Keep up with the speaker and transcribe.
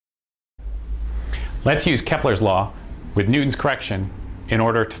Let's use Kepler's law with Newton's correction in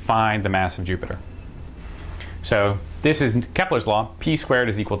order to find the mass of Jupiter. So this is Kepler's law. P squared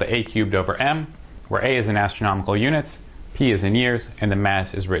is equal to a cubed over m, where a is in astronomical units, p is in years, and the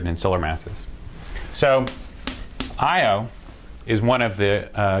mass is written in solar masses. So Io is one of the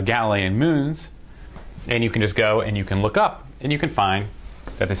Galilean moons, and you can just go and you can look up and you can find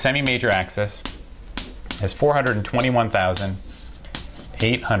that the semi-major axis has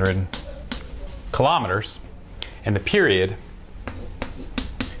 421,800 kilometers, and the period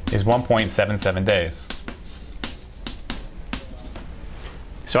is 1.77 days.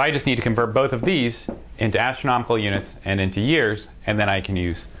 So I just need to convert both of these into astronomical units and into years, and then I can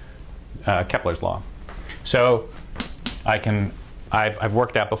use Kepler's law. So I've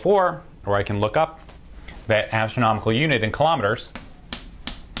worked out before, or I can look up that astronomical unit in kilometers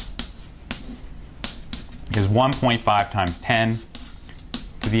is 1.5 times 10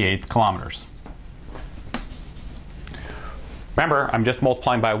 to the 8th kilometers. Remember, I'm just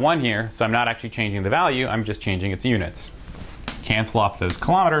multiplying by 1 here, so I'm not actually changing the value, I'm just changing its units. Cancel off those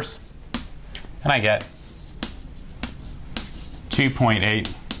kilometers, and I get 2.8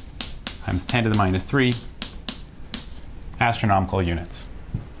 times 10 to the minus 3 astronomical units.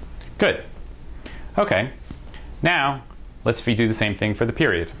 Good. Okay, now let's do the same thing for the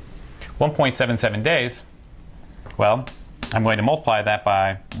period. 1.77 days, well, I'm going to multiply that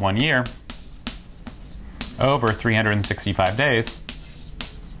by 1 year over 365 days.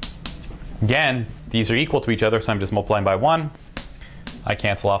 Again, these are equal to each other, so I'm just multiplying by 1. I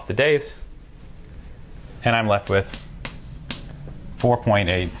cancel off the days, and I'm left with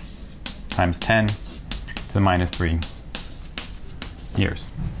 4.8 times 10 to the minus 3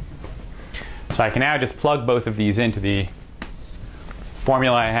 years. So I can now just plug both of these into the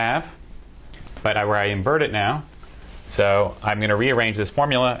formula I have, but where I invert it now. So I'm going to rearrange this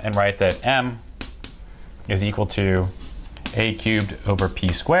formula and write that m is equal to a cubed over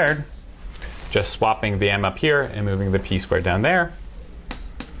p squared, just swapping the m up here and moving the p squared down there.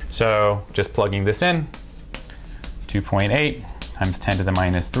 So just plugging this in, 2.8 times 10 to the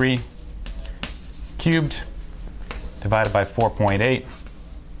minus 3 cubed divided by 4.8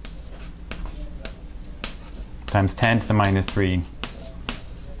 times 10 to the minus 3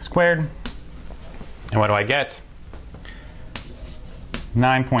 squared. And what do I get?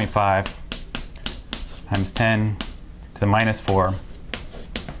 9.5 times 10 to the minus 4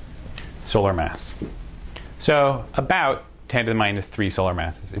 solar mass. So about 10 to the minus 3 solar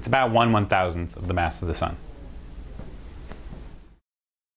masses. It's about 1/1000th of the mass of the sun.